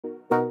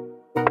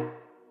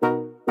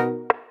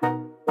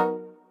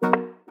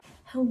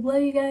Hello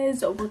you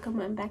guys,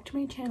 welcome back to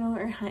my channel,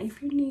 or hi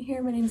if you're new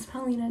here. My name is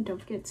Paulina. Don't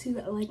forget to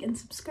like and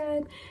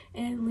subscribe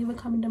and leave a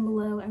comment down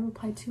below. I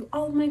reply to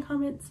all of my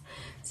comments.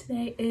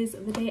 Today is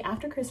the day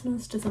after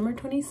Christmas, December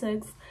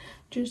 26th.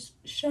 Just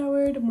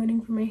showered. I'm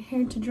waiting for my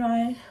hair to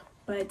dry,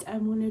 but I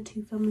wanted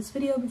to film this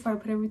video before I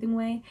put everything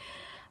away.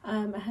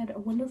 I had a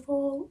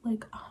wonderful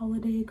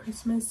holiday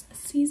Christmas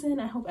season.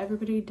 I hope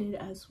everybody did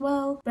as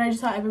well, but I just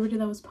saw everybody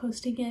that was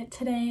posting it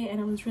today and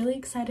I was really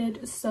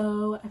excited,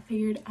 so I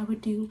figured I would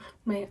do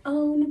my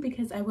own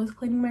because I was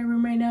cleaning my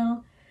room right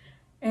now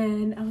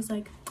and I was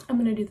like, I'm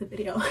gonna do the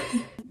video.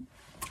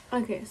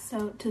 Okay,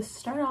 so to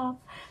start off,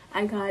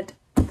 I got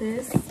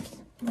this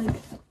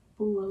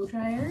blow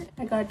dryer.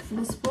 I got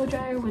this blow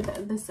dryer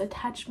with this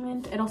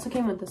attachment. It also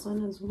came with this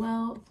one as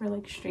well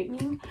for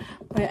straightening,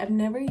 but I've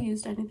never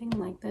used anything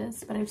like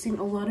this. But I've seen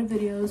a lot of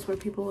videos where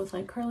people with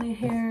curly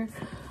hair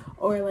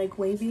or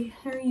wavy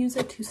hair use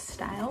it to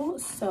style,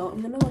 so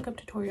I'm gonna look up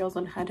tutorials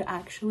on how to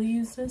actually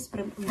use this.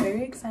 But I'm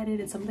very excited.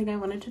 It's something I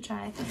wanted to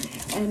try,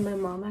 and my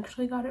mom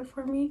actually got it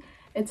for me.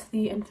 It's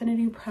the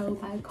Infinity Pro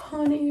by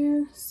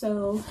Conair,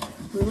 so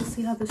we will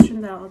see how this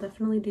turns out. I'll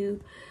definitely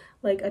do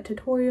a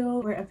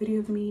tutorial or a video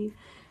of me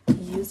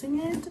using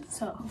it,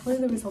 so hopefully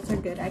the results are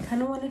good. I kind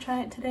of want to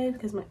try it today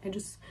because I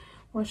just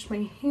washed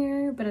my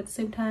hair, but at the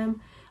same time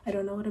I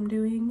don't know what I'm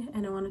doing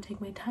and I want to take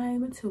my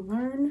time to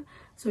learn,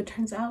 so it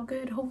turns out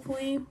good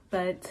hopefully,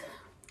 but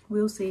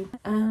we'll see.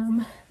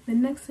 The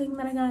next thing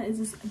that I got is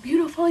this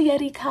beautiful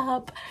Yeti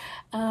cup.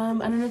 I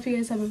don't know if you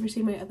guys have ever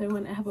seen my other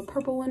one. I have a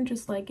purple one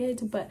just like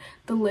it, but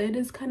the lid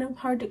is kind of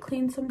hard to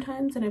clean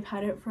sometimes, and I've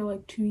had it for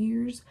 2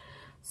 years.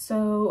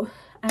 So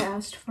I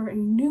asked for a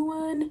new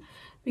one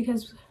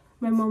because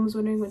my mom was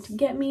wondering what to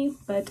get me,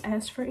 but I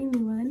asked for a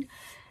new one,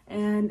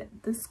 and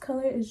this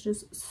color is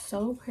just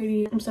so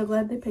pretty. I'm so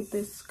glad they picked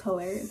this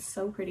color. It's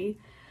so pretty.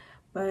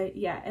 But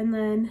yeah, and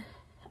then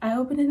I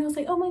opened it and I was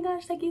like, oh my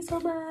gosh, thank you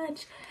so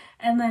much.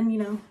 And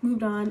then,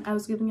 moved on. I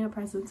was giving out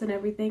presents and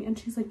everything, and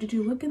she's like, did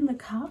you look in the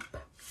cup?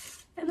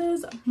 And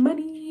there's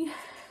money.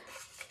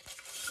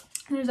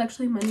 And there's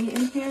actually money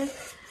in here.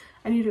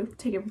 I need to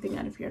take everything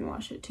out of here and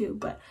wash it too,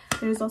 but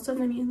there's also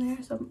money in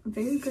there, so I'm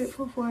very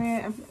grateful for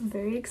it. I'm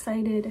very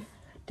excited.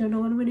 Don't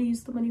know what I'm going to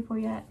use the money for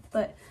yet,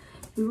 but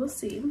we will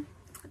see.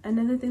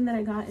 Another thing that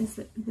I got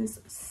is this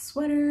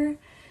sweater.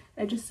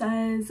 It just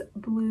says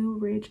Blue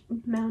Ridge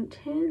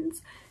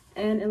Mountains,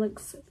 and it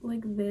looks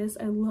like this.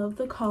 I love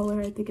the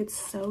collar. I think it's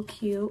so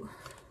cute.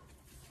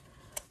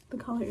 The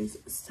collar is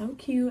so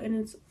cute, and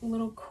it's a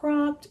little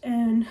cropped,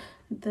 and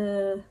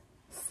the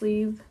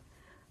sleeve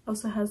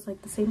also has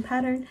the same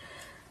pattern.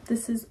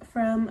 This is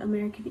from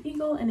American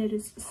Eagle, and it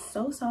is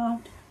so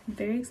soft. I'm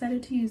very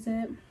excited to use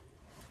it.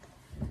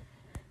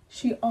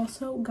 She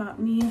also got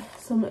me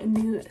some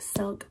new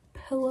silk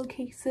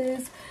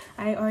pillowcases.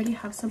 I already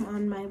have some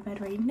on my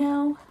bed right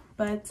now,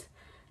 but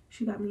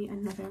she got me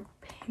another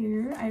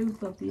pair. I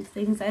love these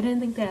things. I didn't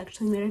think they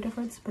actually made a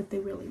difference, but they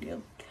really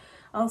do.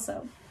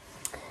 Also,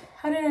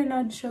 how did I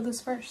not show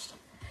this first?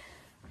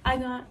 I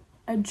got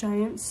a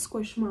giant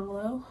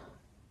Squishmallow.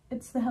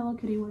 It's the Hello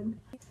Kitty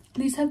one.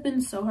 These have been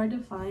so hard to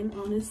find,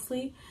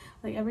 honestly.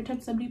 Every time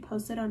somebody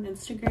posts it on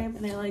Instagram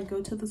and I go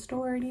to the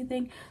store or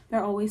anything,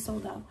 they're always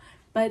sold out.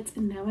 But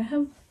now I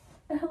have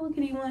a Hello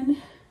Kitty one,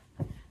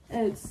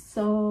 and it's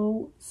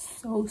so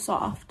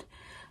soft.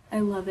 I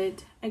love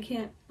it. I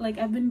can't,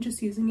 I've been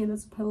just using it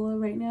as a pillow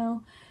right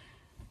now,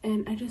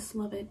 and I just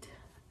love it.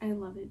 I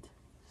love it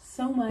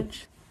so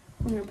much.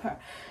 I'm gonna put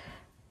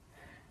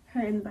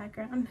her in the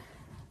background,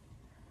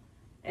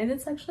 and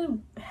it's actually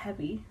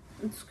heavy.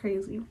 It's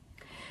crazy.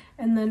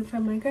 And then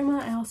from my grandma,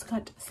 I also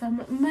got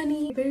some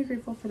money. Very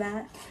grateful for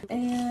that.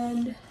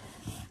 And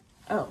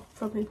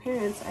from my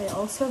parents, I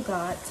also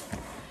got,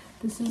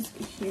 this is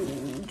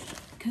huge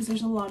because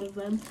there's a lot of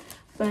them,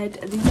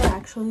 but these are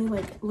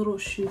actually little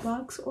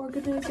shoebox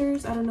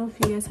organizers. I don't know if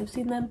you guys have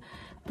seen them,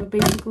 but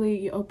basically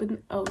you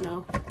open, oh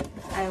no,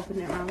 I opened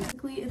it wrong.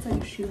 Basically it's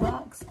a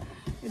shoebox.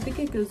 I think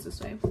it goes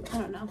this way, I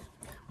don't know,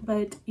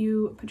 but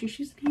you put your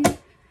shoes in here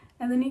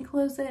and then you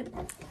close it,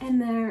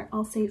 and they're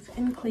all safe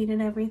and clean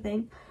and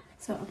everything.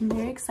 So I'm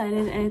very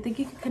excited, and I think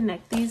you can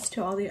connect these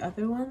to all the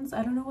other ones.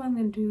 I don't know what I'm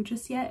going to do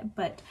just yet,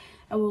 but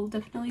I will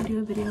definitely do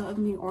a video of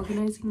me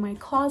organizing my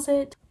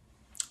closet.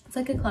 It's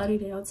a cloudy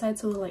day outside,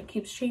 so the light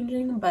keeps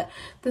changing, but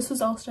this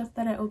was all stuff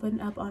that I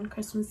opened up on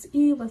Christmas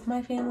Eve with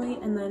my family,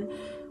 and then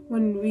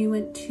when we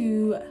went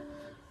to,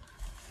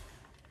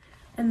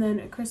 and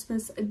then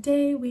Christmas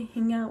Day we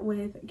hang out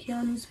with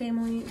Keanu's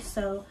family.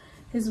 So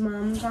his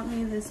mom got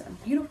me this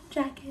beautiful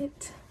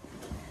jacket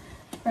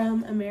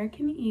from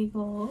American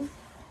Eagle.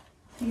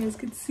 You guys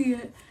can see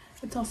it.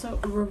 It's also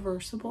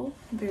reversible.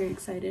 I'm very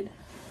excited,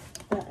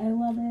 but I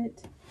love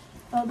it.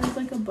 Oh,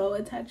 there's a bow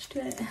attached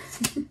to it.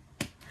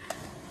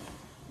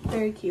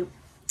 Very cute.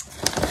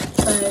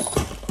 But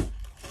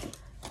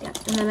yeah,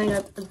 and then I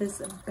got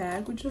this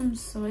bag, which I'm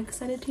so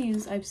excited to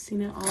use. I've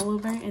seen it all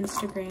over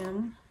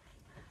Instagram.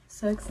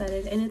 So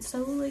excited, and it's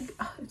so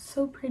it's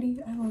so pretty.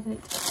 I love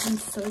it. I'm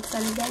so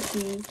excited about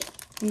these.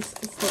 these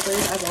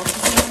slippers. I've also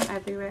seen them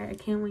everywhere. I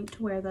can't wait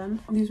to wear them.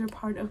 These were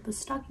part of the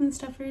stocking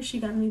stuffers. She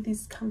got me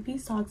these comfy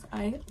socks.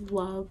 I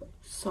love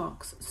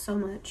socks so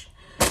much.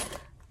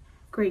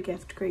 Great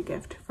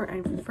gift for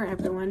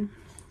everyone.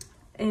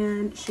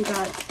 And she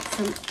got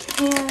some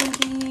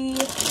candy,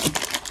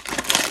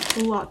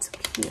 lots of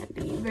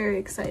candy, very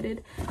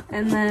excited.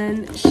 And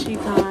then she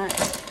got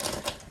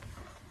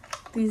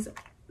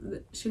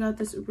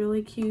this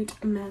really cute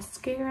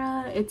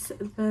mascara. It's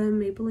the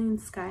Maybelline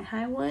Sky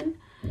High one.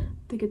 I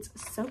think it's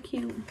so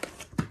cute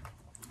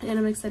and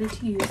I'm excited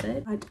to use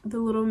it. I got the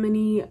little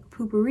mini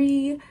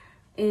Poopery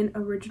in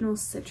Original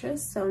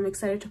Citrus, so I'm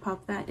excited to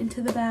pop that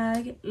into the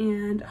bag.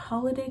 And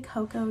Holiday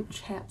Cocoa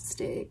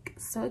chapstick,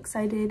 so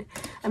excited.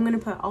 I'm gonna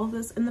put all of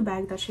this in the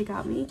bag that she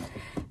got me.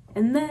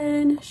 And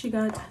then she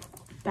got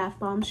bath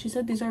bombs. She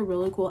said these are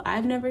really cool.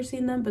 I've never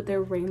seen them, but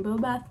they're rainbow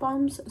bath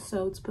bombs,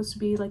 so it's supposed to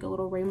be like a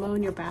little rainbow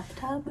in your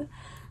bathtub,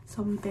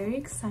 so I'm very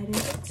excited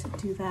to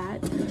do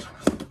that.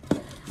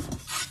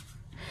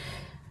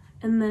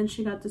 And then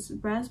she got this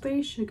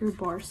raspberry sugar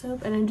bar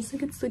soap, and I just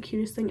think it's the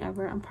cutest thing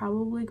ever. I'm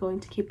probably going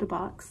to keep the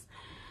box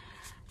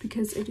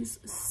because it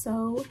is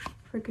so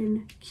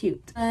freaking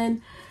cute.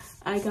 And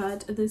I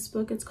got this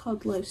book. It's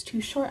called Life's Too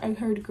Short. I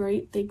heard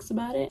great things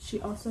about it. She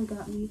also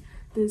got me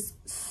this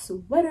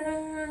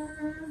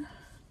sweater.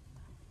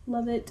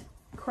 Love it.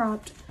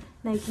 Cropped,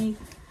 Nike,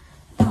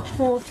 the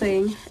whole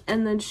thing.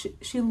 And then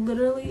she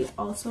literally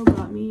also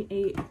got me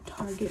a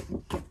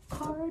Target gift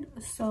card,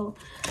 so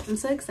I'm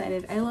so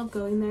excited. I love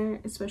going there,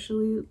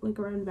 especially like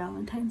around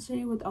Valentine's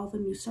Day with all the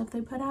new stuff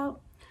they put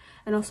out,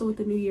 and also with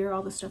the new year,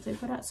 all the stuff they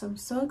put out. So I'm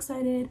so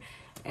excited,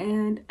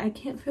 and I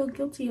can't feel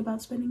guilty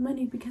about spending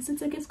money because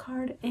it's a gift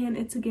card and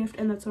it's a gift,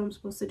 and that's what I'm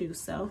supposed to do.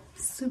 So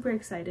super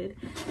excited.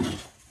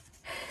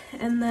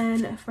 And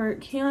then for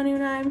Keanu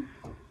and I,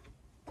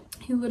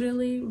 he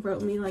literally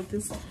wrote me like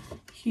this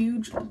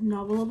huge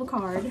novel of a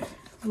card.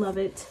 Love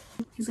it.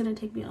 He's gonna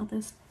take me on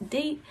this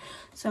date,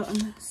 so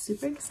I'm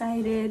super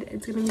excited.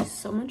 It's gonna be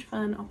so much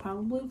fun. I'll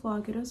probably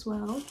vlog it as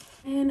well.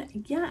 And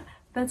yeah,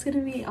 that's gonna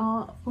be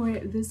all for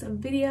this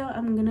video.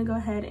 I'm gonna go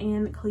ahead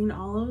and clean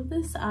all of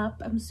this up.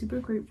 I'm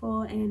super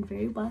grateful and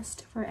very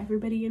blessed for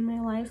everybody in my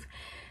life,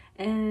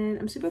 and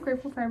I'm super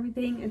grateful for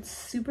everything. It's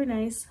super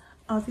nice.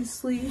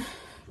 Obviously,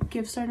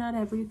 gifts are not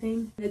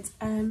everything.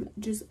 I'm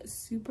just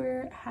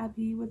super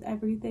happy with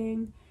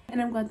everything,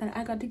 and I'm glad that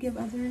I got to give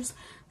others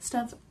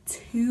stuff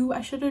too.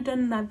 I should have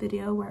done that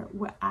video where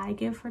what I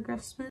give for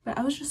Christmas, but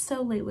I was just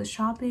so late with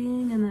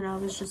shopping, and then I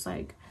was just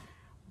like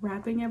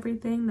wrapping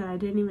everything that I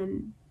didn't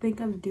even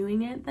think of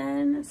doing it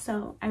then.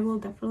 So I will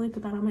definitely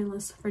put that on my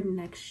list for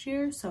next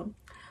year, so I'll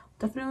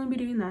definitely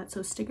be doing that,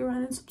 so stick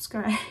around and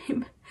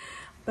subscribe.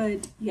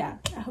 But yeah,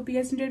 I hope you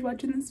guys enjoyed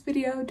watching this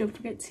video. Don't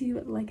forget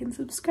to like and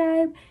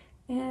subscribe,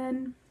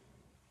 and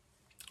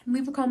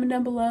leave a comment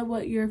down below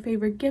what your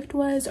favorite gift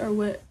was, or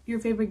what your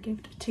favorite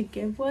gift to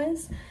give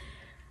was.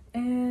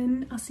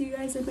 And I'll see you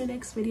guys in my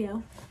next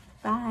video.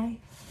 Bye.